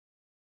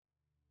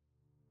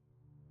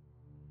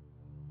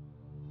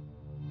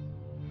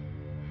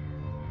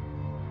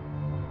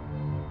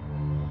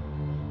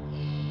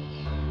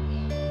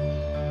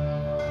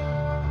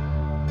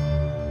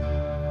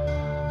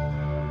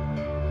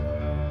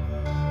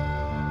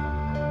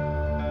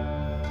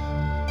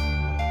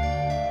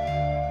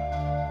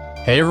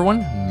Hey everyone,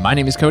 my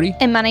name is Cody.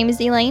 And my name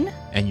is Elaine.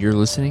 And you're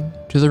listening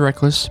to The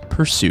Reckless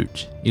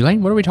Pursuit.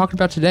 Elaine, what are we talking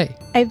about today?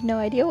 I have no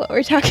idea what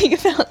we're talking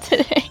about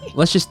today.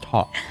 Let's just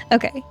talk.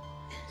 Okay.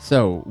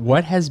 So,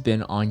 what has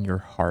been on your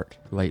heart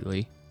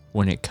lately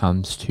when it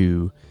comes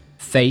to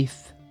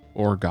faith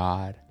or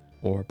God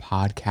or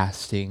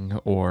podcasting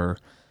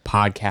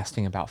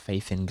about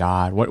faith in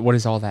God? What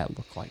does all that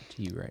look like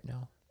to you right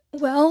now?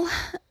 Well,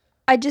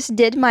 I just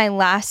did my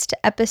last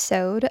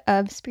episode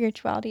of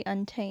Spirituality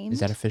Untamed.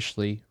 Is that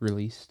officially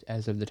released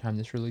as of the time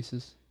this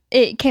releases?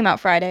 It came out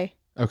Friday.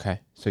 Okay,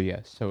 so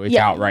it's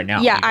out right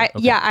now.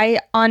 I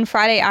on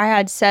Friday I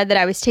had said that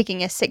I was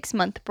taking a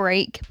 6-month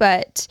break,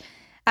 but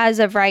as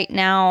of right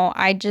now,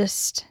 I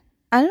don't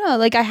know,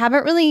 like I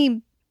haven't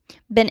really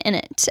been in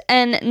it,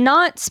 and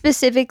not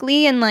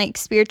specifically in like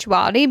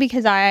spirituality,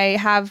 because I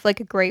have like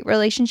a great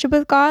relationship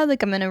with God,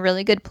 like I'm in a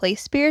really good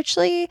place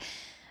spiritually,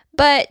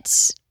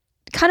 but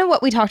kind of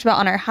what we talked about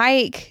on our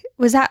hike,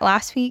 was that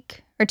last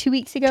week or 2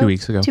 weeks ago? 2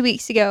 weeks ago. 2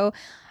 weeks ago.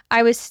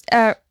 I was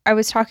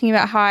talking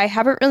about how I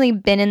haven't really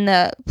been in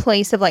the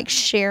place of like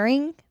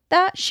sharing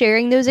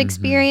those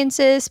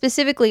experiences,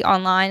 specifically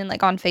online and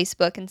like on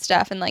Facebook and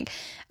stuff. And like,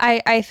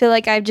 I feel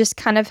like I've just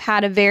kind of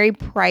had a very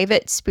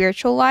private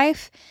spiritual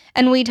life.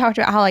 And we talked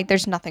about how like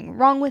there's nothing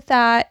wrong with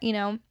that, you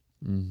know?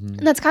 Mm-hmm.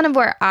 And that's kind of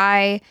where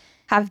I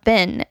have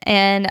been.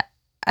 And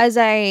as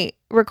I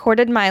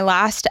recorded my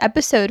last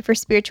episode for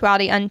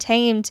Spirituality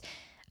Untamed,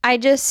 I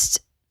just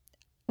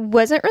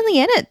wasn't really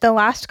in it the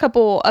last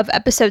couple of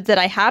episodes that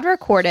I had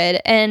recorded.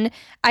 And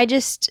I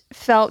just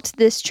felt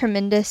this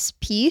tremendous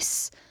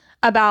peace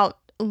about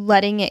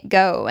letting it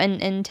go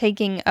and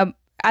taking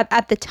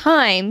at the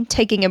time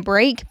taking a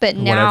break, but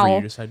now whatever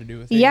you decide to do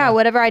with it. Yeah,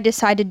 whatever I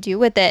decide to do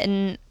with it.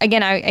 And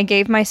again, I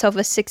gave myself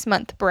a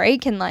 6-month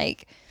break, and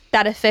like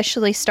that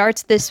officially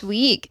starts this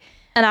week.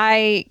 And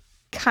I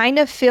kind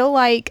of feel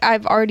like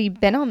I've already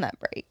been on that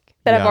break.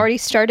 I've already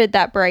started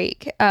that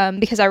break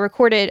because I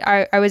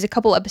was a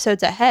couple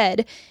episodes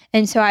ahead.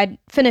 And so I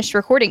finished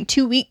recording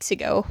 2 weeks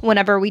ago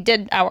whenever we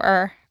did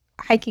our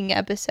hiking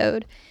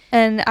episode.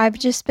 And I've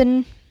just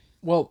been...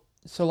 Well,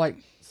 so like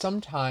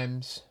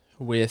sometimes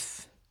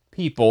with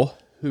people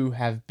who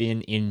have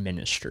been in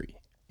ministry,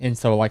 and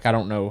so like I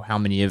don't know how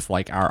many of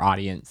like our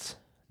audience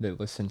that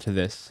listen to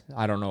this,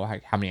 I don't know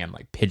how many I'm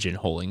like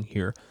pigeonholing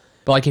here,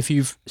 but like if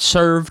you've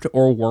served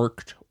or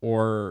worked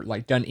or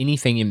like done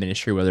anything in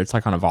ministry, whether it's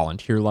like on a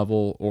volunteer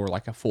level or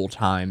like a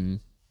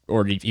full-time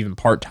or even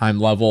part-time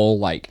level,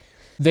 like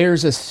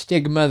there's a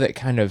stigma that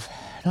kind of,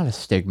 not a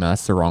stigma,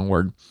 that's the wrong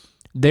word.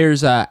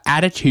 There's a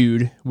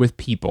attitude with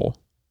people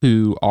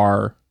who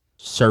are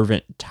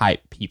servant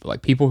type people,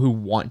 like people who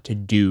want to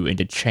do and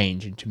to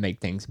change and to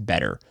make things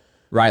better,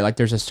 right? Like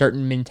there's a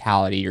certain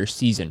mentality or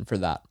season for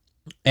that.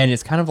 And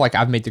it's kind of like,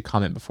 I've made the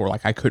comment before,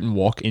 like I couldn't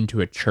walk into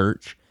a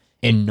church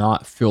and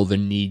not feel the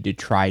need to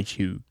try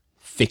to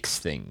fix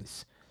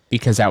things,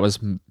 because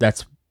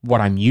that's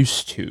what I'm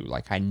used to.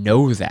 Like I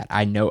know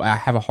I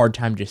have a hard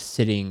time just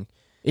sitting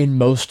in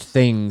most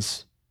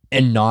things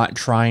and not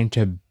trying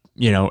to,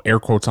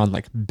 air quotes on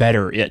like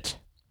better it.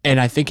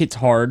 And I think it's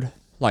hard.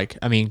 Like,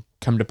 I mean,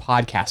 come to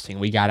podcasting,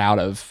 we got out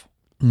of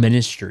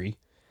ministry,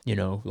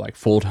 like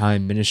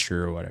full-time ministry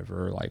or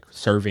whatever, like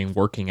serving,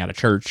 working at a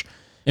church,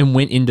 and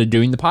went into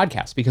doing the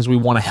podcast because we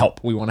want to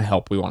help. We want to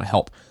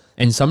help.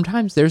 And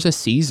sometimes there's a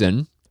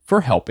season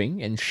for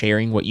helping and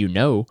sharing what you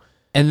know.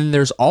 And then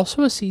there's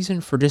also a season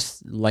for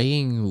just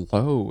laying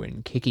low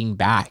and kicking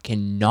back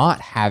and not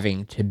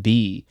having to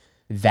be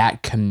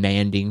that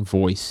commanding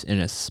voice in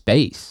a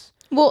space.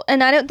 Well,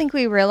 and I don't think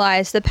we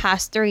realized the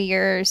past 3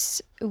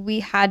 years we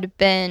had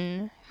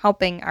been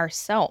helping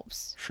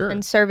ourselves. Sure.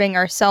 And serving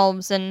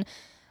ourselves and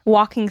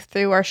walking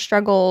through our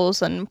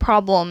struggles and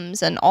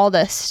problems and all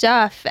this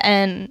stuff.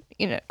 And,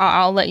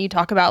 I'll let you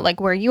talk about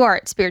like where you are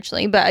at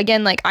spiritually. But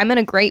again, like I'm in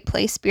a great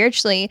place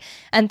spiritually.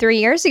 And 3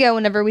 years ago,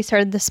 whenever we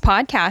started this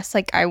podcast,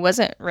 like I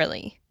wasn't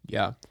really.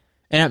 Yeah.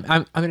 And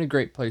I'm in a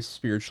great place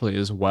spiritually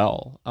as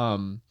well.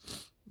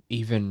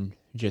 Even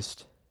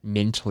just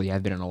mentally,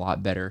 I've been in a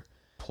lot better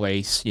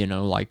place,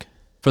 like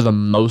for the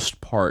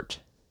most part,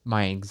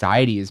 my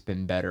anxiety has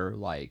been better.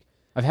 Like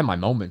I've had my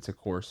moments, of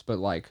course, but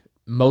like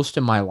most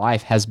of my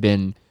life has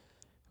been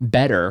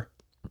better.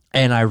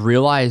 And I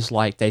realized,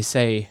 like they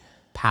say,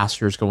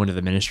 pastors go into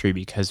the ministry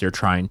because they're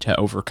trying to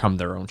overcome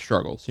their own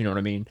struggles. You know what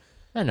I mean?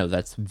 I know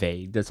that's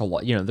vague. That's a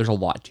lot, there's a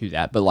lot to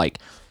that. But like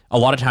a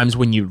lot of times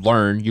when you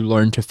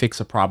learn to fix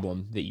a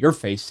problem that you're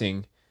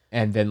facing,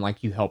 and then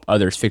like you help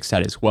others fix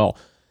that as well.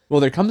 Well,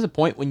 there comes a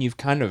point when you've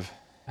kind of,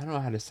 I don't know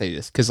how to say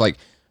this, because like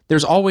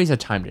there's always a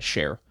time to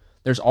share.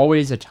 There's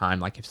always a time,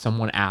 like if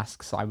someone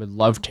asks, I would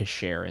love to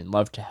share and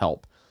love to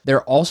help.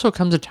 There also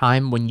comes a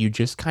time when you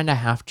just kind of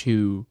have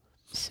to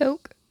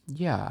soak.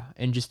 Yeah,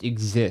 and just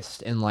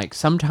exist. And like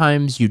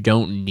sometimes you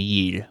don't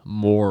need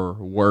more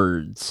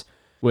words,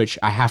 which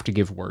I have to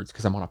give words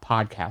because I'm on a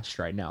podcast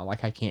right now.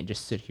 Like I can't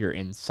just sit here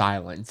in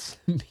silence.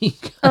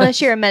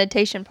 Unless you're a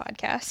meditation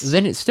podcast.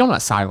 Then it's still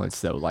not silence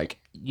though. Like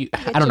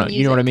I don't know.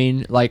 You know what I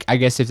mean? Like I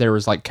guess if there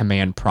was like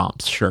command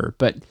prompts, sure.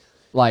 But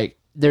like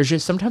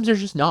sometimes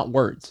there's just not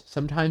words.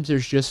 Sometimes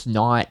there's just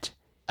not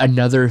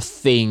another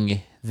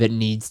thing that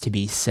needs to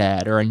be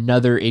said or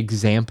another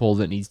example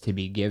that needs to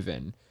be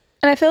given.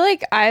 And I feel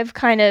like I've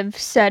kind of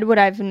said what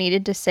I've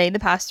needed to say the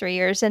past 3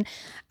 years. And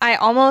I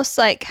almost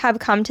like have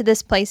come to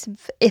this place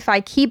of if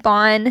I keep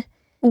on,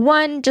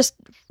 one, just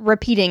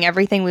repeating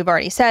everything we've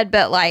already said,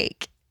 but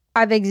like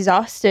I've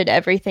exhausted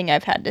everything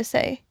I've had to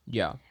say.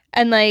 Yeah.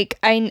 And like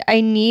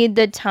I need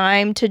the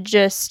time to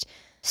just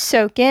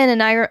soak in.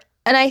 And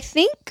I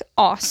think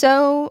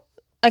also,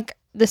 like,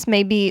 this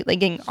may be like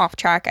getting off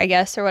track, I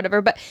guess, or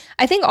whatever, but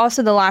I think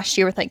also the last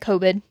year with like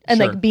COVID and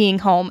Sure. like being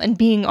home and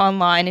being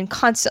online and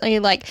constantly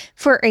like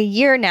for a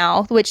year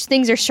now, which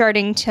things are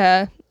starting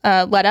to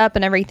let up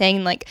and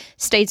everything, like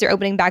states are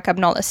opening back up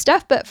and all this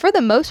stuff. But for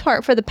the most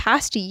part, for the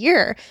past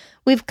year,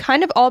 we've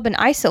kind of all been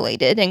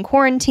isolated and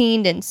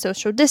quarantined and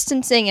social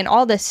distancing and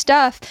all this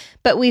stuff,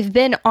 but we've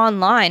been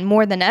online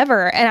more than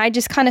ever. And I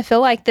just kind of feel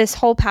like this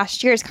whole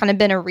past year has kind of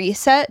been a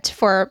reset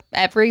for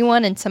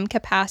everyone in some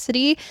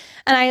capacity.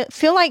 And I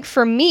feel like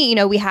for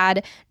me, we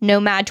had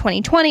Nomad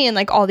 2020 and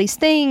like all these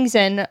things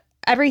and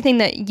everything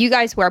that you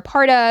guys were a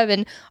part of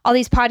and all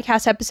these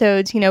podcast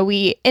episodes,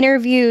 we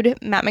interviewed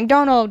Matt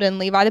McDonald and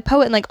Levi the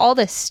Poet and like all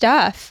this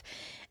stuff.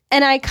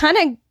 And I kind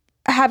of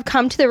have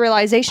come to the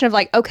realization of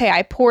like, okay,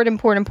 I poured and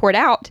poured and poured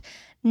out.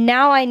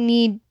 Now I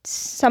need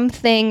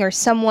something or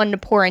someone to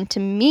pour into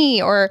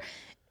me, or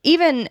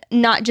even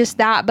not just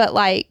that, but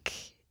like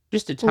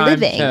Just a time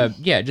living.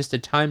 just a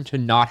time to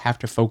not have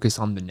to focus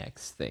on the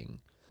next thing,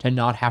 to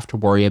not have to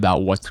worry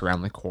about what's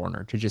around the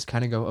corner, to just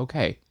kind of go,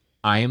 okay,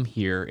 I am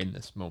here in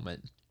this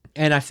moment.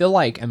 And I feel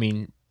like, I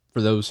mean,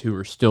 for those who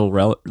are still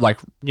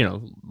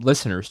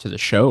listeners to the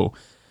show,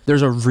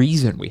 there's a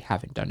reason we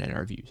haven't done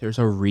interviews. There's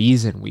a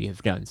reason we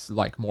have done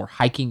like more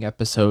hiking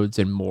episodes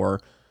and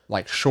more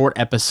like short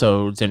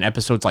episodes and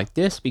episodes like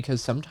this,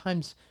 because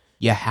sometimes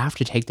you have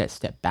to take that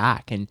step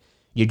back and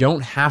you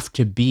don't have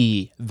to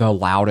be the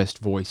loudest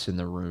voice in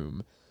the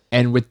room.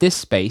 And with this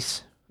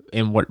space,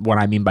 and what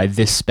I mean by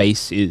this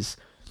space is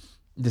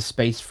the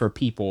space for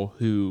people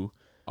who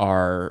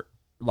are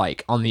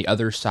like on the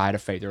other side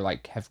of faith, or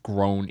like have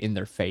grown in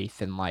their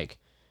faith and like,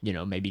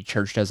 maybe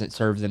church doesn't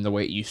serve them the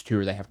way it used to,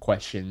 or they have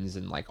questions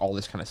and like all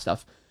this kind of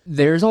stuff.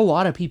 There's a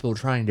lot of people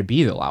trying to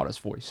be the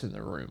loudest voice in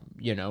the room,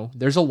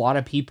 There's a lot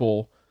of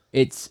people,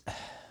 it's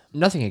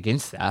nothing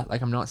against that.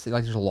 Like, I'm not saying,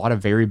 like, there's a lot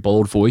of very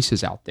bold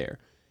voices out there.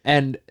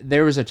 And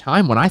there was a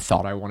time when I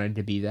thought I wanted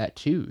to be that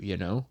too,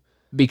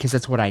 because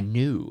that's what I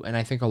knew. And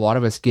I think a lot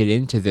of us get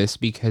into this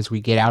because we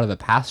get out of the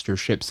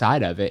pastorship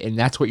side of it. And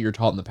that's what you're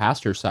taught in the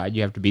pastor side.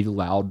 You have to be the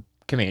loud,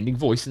 commanding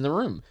voice in the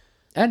room.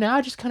 And now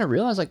I just kind of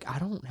realize, like, I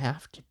don't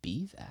have to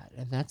be that.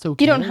 And that's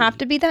okay. You don't have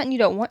to be that, and you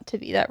don't want to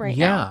be that right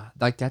now. Yeah,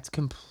 like, that's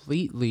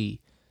completely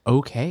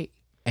okay.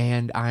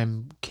 And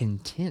I'm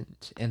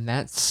content. And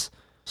that's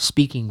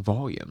speaking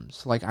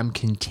volumes. Like, I'm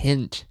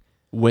content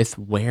with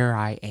where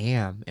I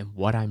am and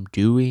what I'm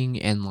doing.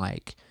 And,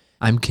 like,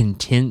 I'm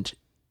content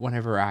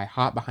whenever I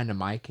hop behind a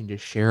mic and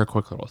just share a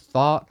quick little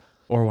thought,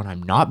 or when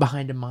I'm not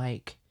behind a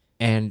mic.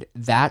 And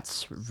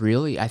that's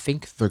really, I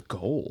think, the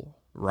goal,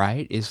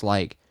 right? Is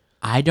like,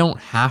 I don't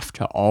have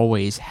to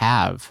always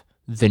have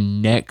the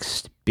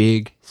next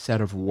big set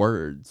of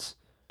words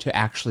to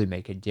actually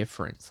make a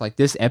difference. Like,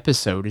 this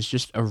episode is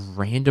just a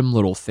random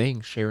little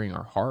thing sharing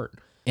our heart.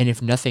 And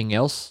if nothing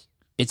else,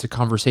 it's a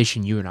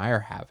conversation you and I are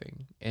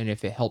having. And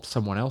if it helps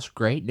someone else,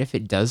 great. And if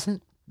it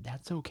doesn't,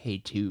 that's okay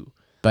too.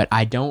 But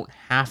I don't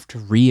have to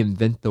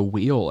reinvent the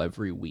wheel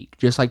every week.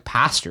 Just like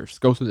pastors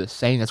go through this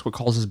saying, that's what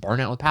causes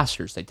burnout with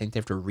pastors. They think they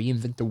have to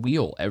reinvent the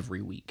wheel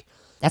every week.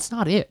 That's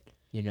not it.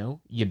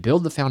 You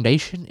build the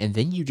foundation and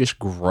then you just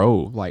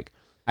grow. Like,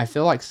 I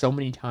feel like so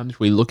many times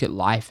we look at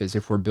life as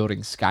if we're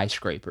building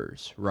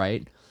skyscrapers,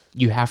 right?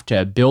 You have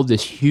to build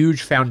this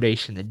huge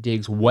foundation that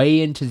digs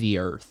way into the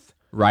earth,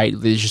 right?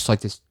 There's just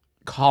like this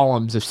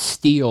columns of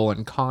steel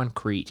and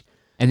concrete.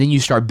 And then you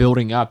start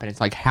building up, and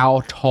it's like,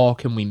 how tall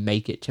can we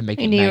make it to make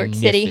it New York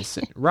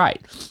magnificent? City.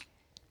 Right.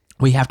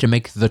 We have to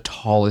make the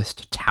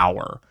tallest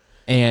tower.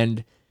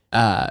 And,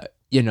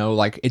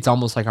 like, it's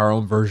almost like our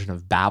own version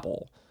of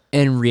Babel.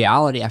 In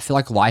reality, I feel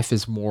like life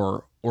is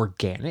more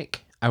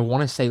organic. I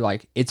want to say,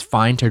 like, it's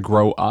fine to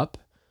grow up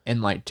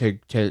and, like,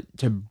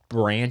 to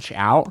branch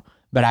out,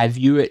 but I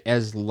view it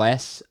as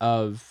less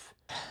of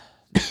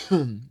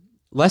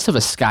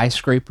a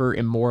skyscraper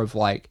and more of,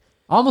 like,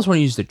 I almost want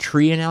to use the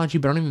tree analogy,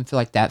 but I don't even feel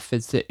like that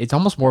fits it. It's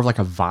almost more of like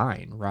a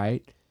vine,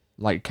 right?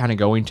 Like, kind of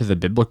going to the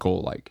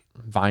biblical, like,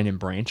 vine and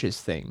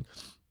branches thing.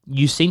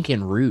 You sink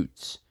in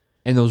roots,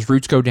 and those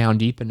roots go down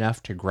deep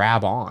enough to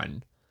grab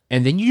on.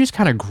 And then you just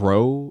kind of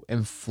grow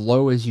and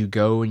flow as you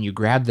go, and you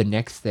grab the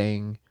next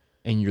thing,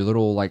 and your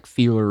little, like,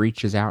 feeler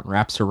reaches out and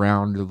wraps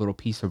around a little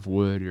piece of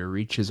wood, or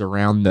reaches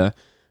around the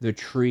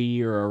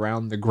tree or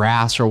around the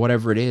grass or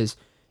whatever it is.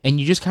 And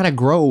you just kind of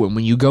grow, and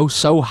when you go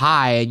so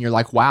high and you're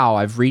like, wow,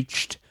 I've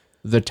reached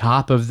the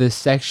top of this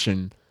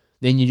section,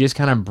 then you just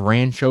kind of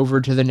branch over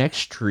to the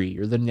next tree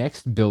or the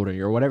next building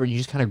or whatever, and you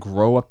just kind of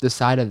grow up the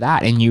side of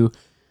that, and you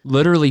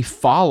literally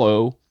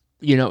follow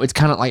it's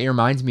kind of like, it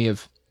reminds me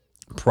of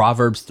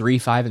Proverbs 3,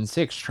 5, and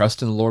 6.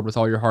 Trust in the Lord with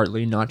all your heart,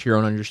 lean not to your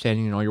own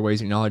understanding, in all your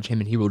ways acknowledge him,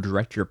 and he will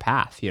direct your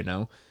path,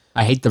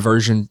 I hate the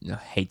version, no,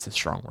 hate's a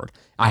strong word.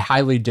 I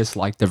highly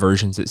dislike the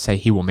versions that say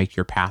he will make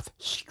your path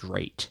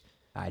straight.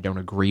 I don't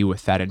agree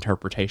with that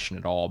interpretation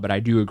at all, but I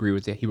do agree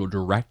with that he will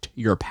direct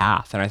your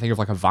path. And I think of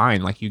like a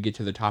vine, like you get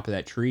to the top of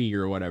that tree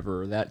or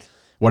whatever, that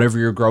whatever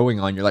you're growing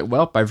on, you're like,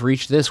 well, I've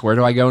reached this. Where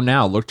do I go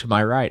now? Look to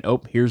my right.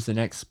 Oh, here's the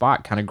next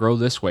spot. Kind of grow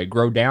this way.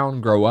 Grow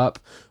down, grow up,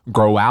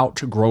 grow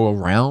out, grow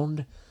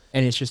around.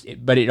 And it's just,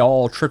 but it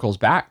all trickles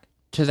back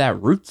to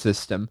that root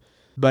system.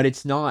 But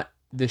it's not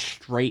the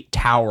straight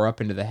tower up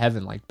into the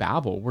heaven like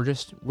Babel. We're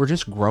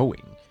just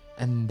growing.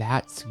 And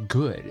that's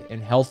good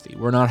and healthy.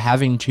 We're not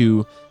having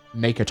to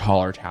make a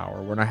taller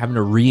tower. We're not having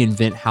to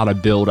reinvent how to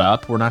build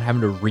up. We're not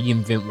having to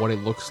reinvent what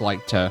it looks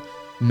like to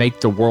make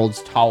the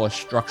world's tallest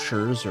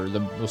structures or the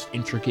most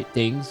intricate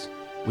things.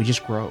 We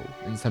just grow.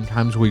 And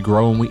sometimes we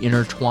grow and we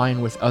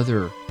intertwine with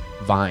other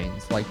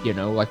vines. Like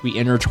we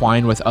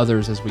intertwine with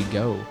others as we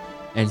go.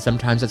 And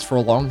sometimes that's for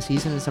a long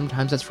season and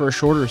sometimes that's for a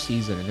shorter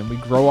season. And then we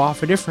grow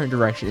off a different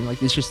direction. And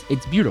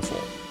it's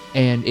beautiful.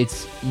 And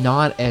it's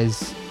not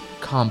as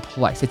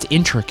complex. It's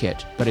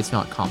intricate, but it's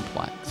not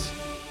complex.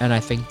 And I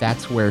think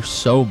that's where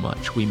so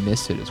much we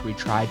miss it, is we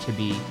try to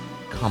be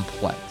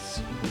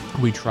complex.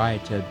 We try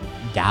to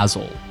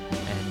dazzle,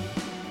 and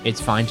it's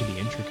fine to be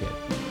intricate,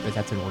 but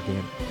that's an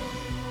organic.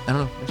 I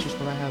don't know. That's just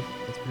what I have.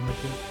 That's pretty much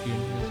it. You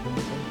guys want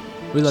to say?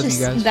 We love you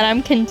guys. That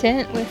I'm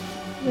content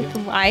with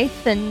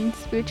life and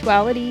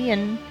spirituality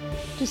and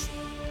just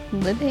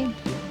living.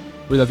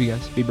 We love you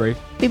guys. Be brave.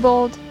 Be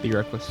bold. Be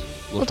reckless.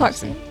 We'll talk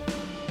soon.